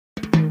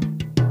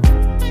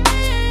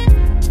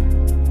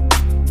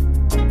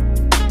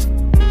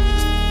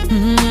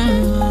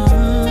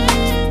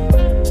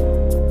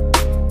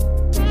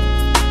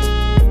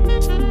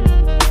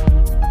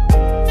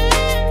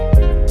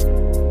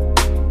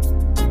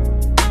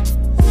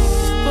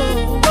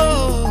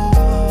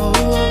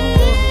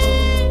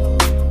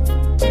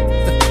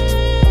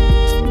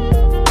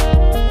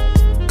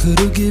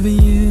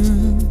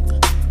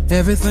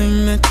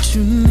everything that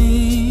you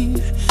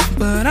need,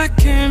 but I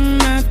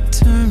cannot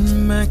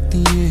turn back the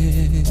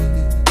years.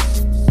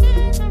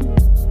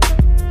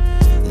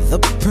 The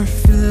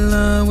perfect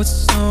love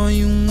was all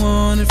you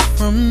wanted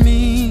from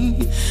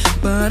me,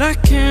 but I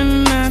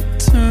cannot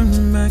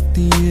turn back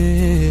the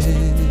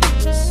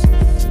years.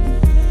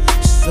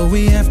 So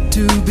we have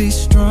to be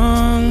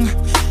strong,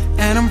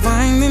 and I'm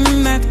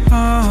finding that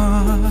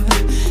hard.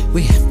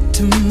 We have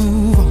to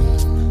move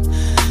on,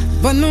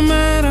 but no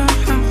matter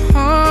how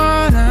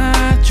hard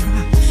I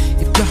try,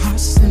 if your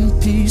heart's in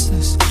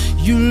pieces,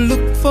 you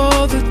look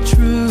for the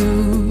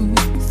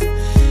truth.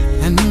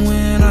 And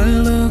when I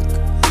look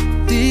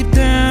deep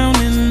down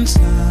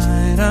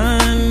inside, I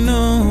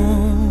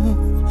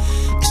know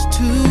it's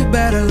too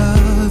bad I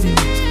love you.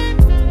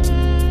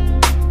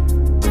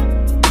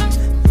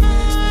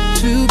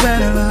 Too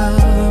bad I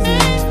love you.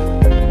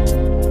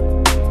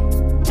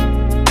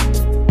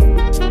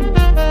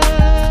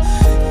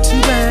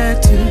 Too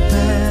bad, too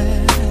bad.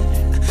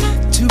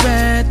 Too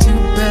bad, too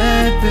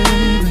bad,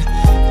 baby.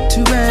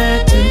 Too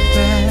bad, too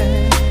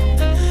bad.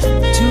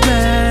 Too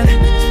bad.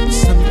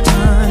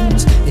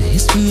 Sometimes it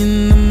hits me in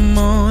the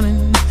morning,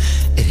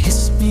 it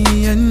hits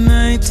me at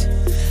night,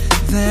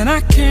 that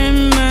I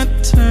cannot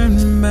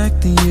turn back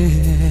the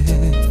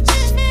years.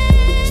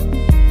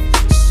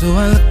 So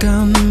I look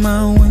out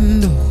my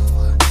window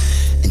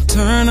and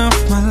turn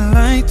off my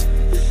light,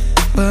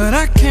 but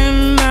I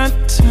cannot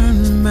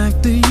turn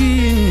back the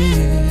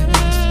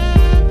years.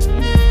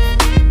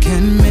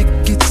 Can't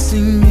make it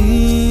seem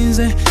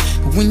easy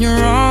when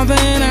you're all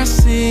that I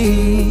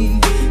see.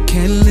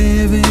 Can't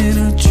live in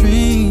a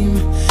dream,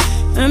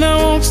 and I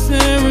won't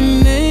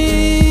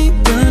serenade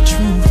the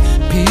truth.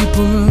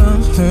 People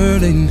are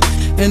hurting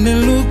and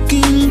they're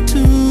looking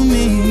to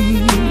me,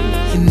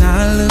 and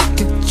I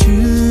look at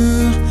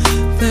you,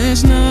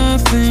 there's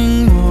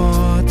nothing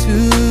more to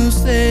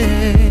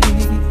say.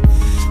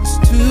 It's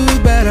too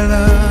bad I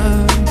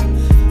love,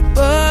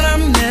 but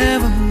I'm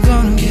never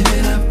gonna give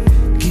it up.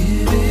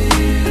 Give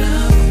it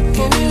up,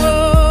 give it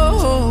up.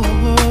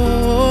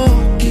 Oh,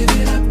 give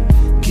it up,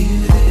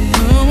 give it up.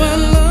 Oh, I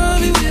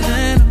love you and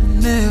I'm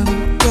never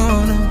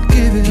gonna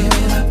give it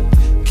up.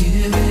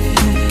 Give it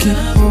up, keep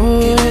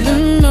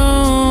holding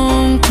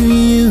on to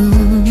you.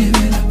 Give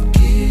it up,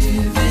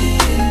 give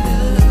it up.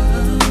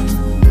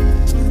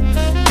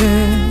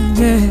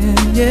 Yeah,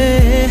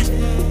 yeah.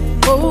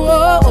 Oh,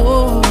 oh,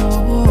 oh,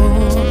 oh,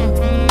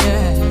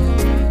 yeah.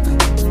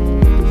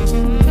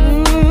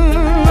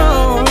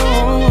 Oh,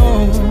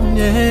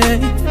 yeah.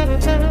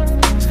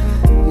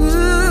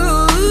 Ooh,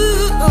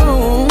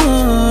 oh,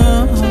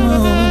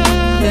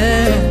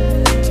 yeah,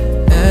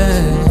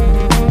 yeah.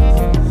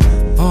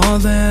 All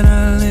that I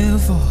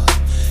live for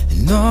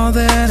and all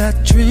that I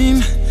dream,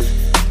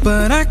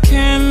 but I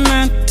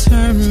cannot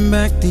turn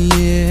back the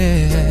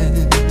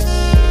years.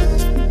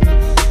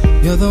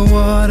 You're the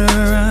water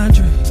I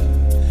drink,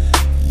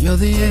 you're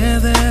the air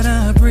that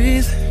I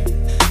breathe,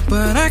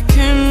 but I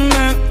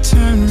cannot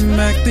turn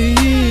back the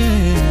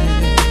years.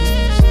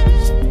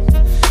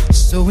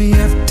 So we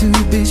have to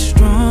be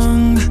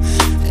strong,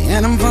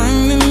 and I'm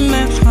finding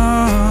that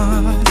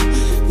hard.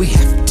 We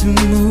have to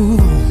move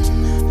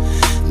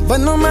on, but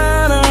no matter